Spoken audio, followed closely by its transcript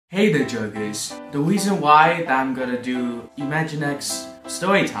Hey there, Jokers. The reason why that I'm gonna do Imaginext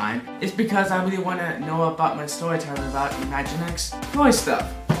Storytime is because I really want to know about my storytime about Imaginext toy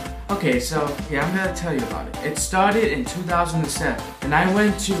stuff. Okay, so yeah, I'm gonna tell you about it. It started in 2007, and I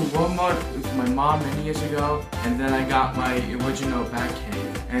went to Walmart with my mom many years ago, and then I got my original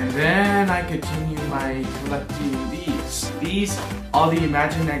Batcave. And then I continued my collecting these. These are the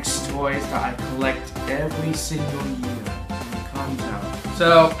Imaginext toys that I collect every single year when it comes out.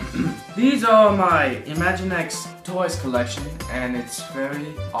 So, these are my Imaginext toys collection, and it's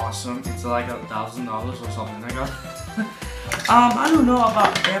very awesome. It's like $1,000 or something like that. I don't know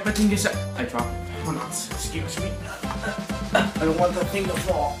about everything is. I dropped it. Hold on, excuse me. I don't want the thing to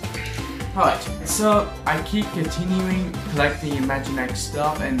fall. Alright, so I keep continuing collecting Imaginext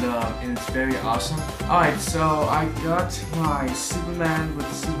stuff, and it's very awesome. Alright, so I got my Superman with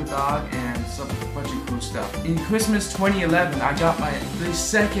the super dog and some bunch of cool stuff. In Christmas 2011, I got the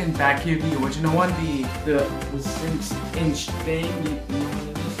second Batcave, the original one, the 6-inch thing. You know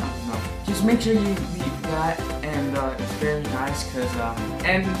what it is? I don't know. Just make sure you read that, and it's very nice because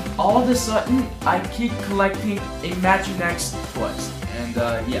and all of a sudden I keep collecting Imaginext toys. And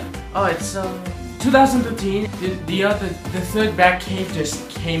yeah. Alright, so 2015, the third Batcave just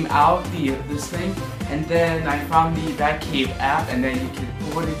came out, this thing, and then I found the Batcave app, and then you can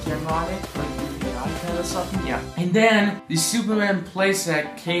put a camera on it, like the iPad or something, yeah. And then the Superman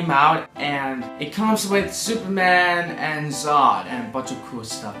playset came out, and it comes with Superman and Zod and a bunch of cool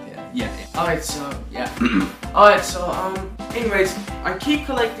stuff there. Yeah. Alright, so yeah. Alright, so anyways, I keep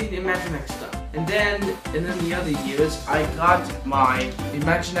collecting Imaginext stuff. And then the other years, I got my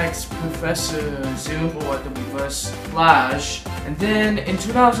Imaginext Professor Zoom or the Reverse Flash. And then in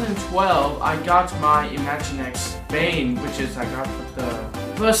 2012, I got my Imaginext Bane, which is I got for the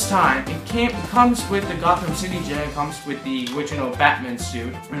first time. It comes with the Gotham City Gem, it comes with the original Batman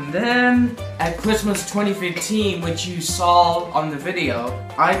suit. And then at Christmas 2015, which you saw on the video,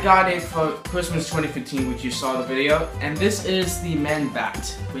 I got it for Christmas 2015, which you saw the video. And this is the Man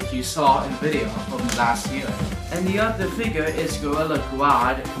Bat, which you saw in the video from last year. And the other figure is Gorilla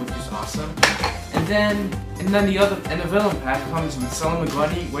Grodd, which is awesome. And then the villain pack comes with Solomon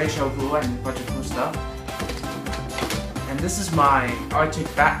Grundy, Rachel Gu, and a bunch of cool stuff. And this is my Arctic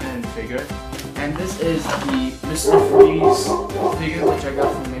Batman figure. And this is the Mr. Freeze figure, which I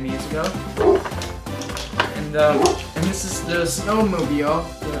got from many years ago. And this is the snowmobile,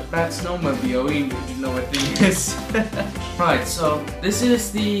 the Bat Snowmobile, you know what thing is. Right, so this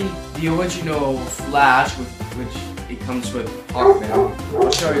is the original Flash, which it comes with Hawkman.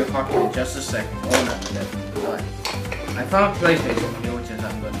 I'll show you Hawkman in just a second. Hold on a minute. Right. I found Clayface over here, which is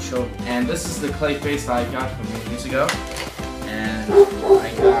I'm going to show. And this is the Clayface that I got from many years ago. And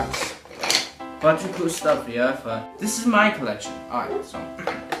I got a bunch of cool stuff here. But this is my collection. Alright, so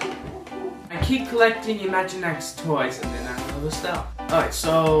I keep collecting Imaginext toys, and then I have other stuff. Alright,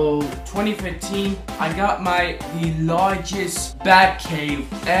 so 2015, I got the largest Batcave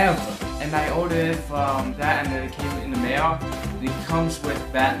ever. And I ordered it from that, and then it came in the mail. It comes with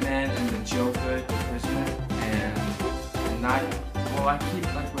Batman and the Joker, the prisoner, and well, I keep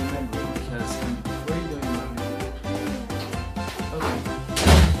remembering because I'm really remembering. Okay.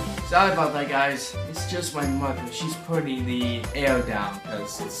 Sorry about that, guys. It's just my mother. She's putting the air down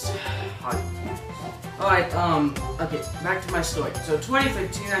because it's hot. Alright, okay, back to my story. So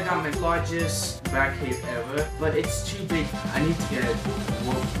 2015, I got my largest Batcave ever, but it's too big. I need to get a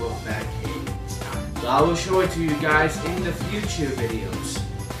Wolf Batcave this time. So I will show it to you guys in the future videos,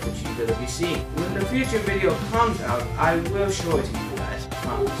 which you're gonna be seeing. When the future video comes out, I will show it to you guys. I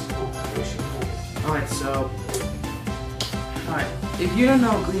promise. I will show it to you. Alright, so alright. If you don't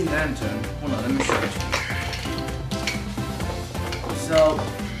know Green Lantern, hold on, let me show it to you. So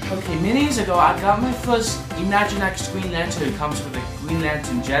okay, many years ago, I got my first Imaginext Green Lantern. It comes with a Green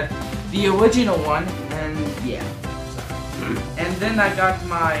Lantern jet, the original one, and yeah. And then I got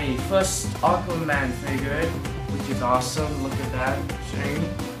my first Aquaman figure, which is awesome. Look at that, shiny.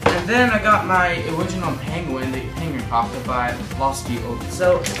 And then I got my original Penguin, the Penguin copter, but I lost the old.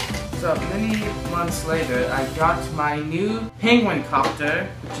 So many months later, I got my new Penguin copter,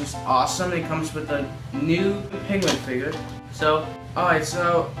 which is awesome. It comes with a new Penguin figure. So, alright,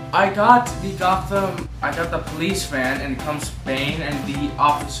 so I got the police van, and it comes Bane and the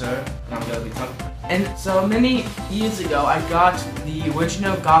officer, and I'm gonna be talking. And so many years ago, I got the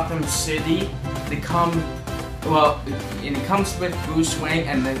original Gotham City. And it comes with Bruce Wayne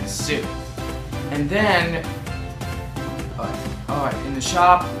and the suit. And then, alright, in the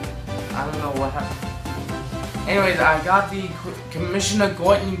shop, I don't know what happened. Anyways, I got the Commissioner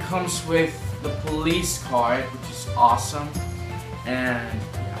Gordon comes with the police card, which is awesome. And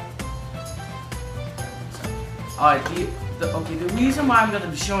yeah. Alright, the reason why I'm gonna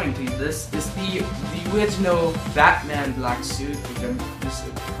be showing to you this is the original Batman black suit, because this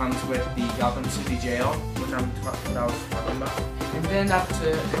comes with the Gotham City jail, which I was talking about. And then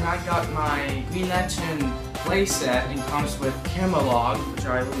I got my Green Lantern playset, and comes with Camelog, which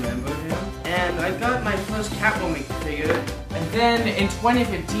I remember him. And I got my first Catwoman figure. And then in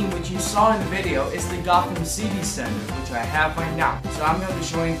 2015, which you saw in the video, is the Gotham City Center, which I have right now. So I'm going to be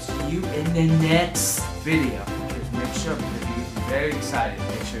showing it to you in the next video. Just make sure, because you get very excited,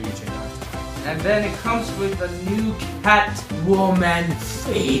 make sure you check it out. And then it comes with the new Catwoman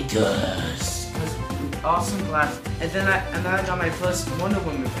figures. Awesome glass. And then I got my first Wonder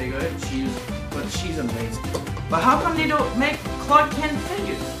Woman figure. She's amazing. But how come they don't make Clark Kent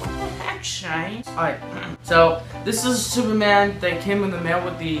figures? What the heck, Shane? Alright, so this is Superman that came in the mail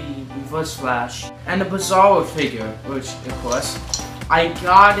with the Reverse Flash. And the Bizarro figure, which of course I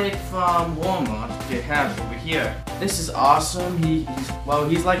got it from Walmart. They have it over here. This is awesome.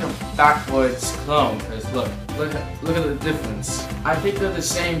 He's like a backwards clone, because look at the difference. I think they're the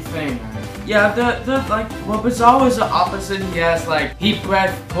same thing, man. Yeah, they're like, well, Bizarro is the opposite. He has like heat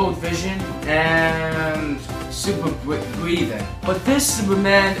breath, cold vision, and super breathing. But this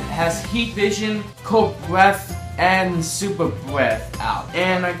Superman has heat vision, cold breath, and super breath out.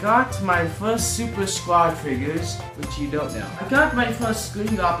 And I got my first Super Squad figures, which you don't know. I got my first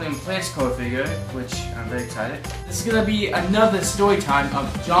Green Goblin Place Code figure, which I'm very excited. This is gonna be another story time of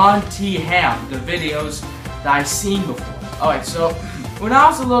John T. Ham, the videos that I've seen before. Alright, so when I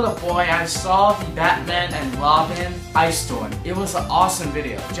was a little boy, I saw the Batman and Robin Ice Storm. It was an awesome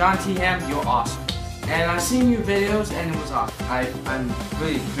video. John T. Ham, you're awesome. And I've seen your videos and it was awesome. I'm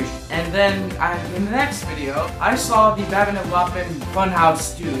really appreciative. And then in the next video, I saw the Batman and Robin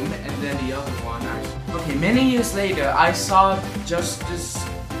Funhouse Doom, and then the other one. Okay, many years later, I saw Justice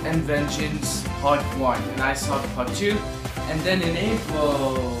and Vengeance Part 1, and I saw Part 2. And then in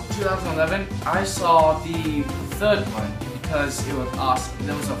April 2011, I saw the third one, because it was awesome.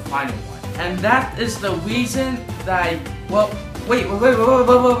 There was a final one. And that is the reason that wait,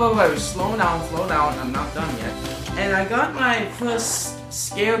 slow down, I'm not done yet. And I got my first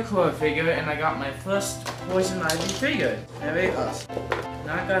Scarecrow figure, and I got my first Poison Ivy figure. Very awesome.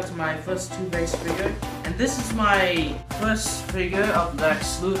 Now I got my first two-base figure, and this is my first figure of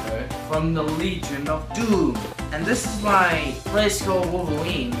Lex Luthor from the Legion of Doom. And this is my Playsko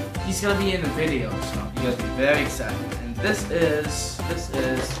Wolverine. He's gonna be in the video, so you guys be very excited. And this is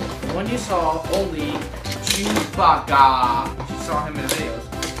the one you saw, only Chewbacca. You saw him in the videos.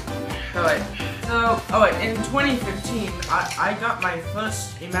 Alright, so in 2015, I got my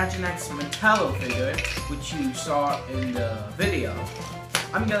first Imaginext Metallo figure, which you saw in the video.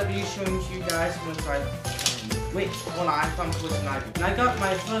 I'm gonna be showing to you guys once wait, hold on, I found Poison Ivy. And I got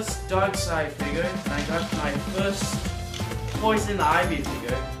my first Darkseid figure, and I got my first Poison Ivy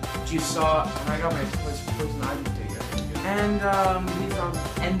figure, which you saw, and I got my first Poison Ivy figure. And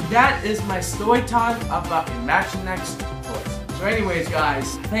and that is my story time about Imaginext toys. So anyways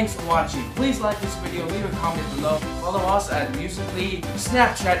guys, thanks for watching. Please like this video, leave a comment below, follow us at Musical.ly,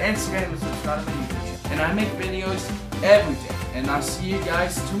 Snapchat, Instagram, and subscribe to my YouTube channel. And I make videos every day. And I'll see you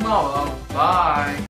guys tomorrow. Bye!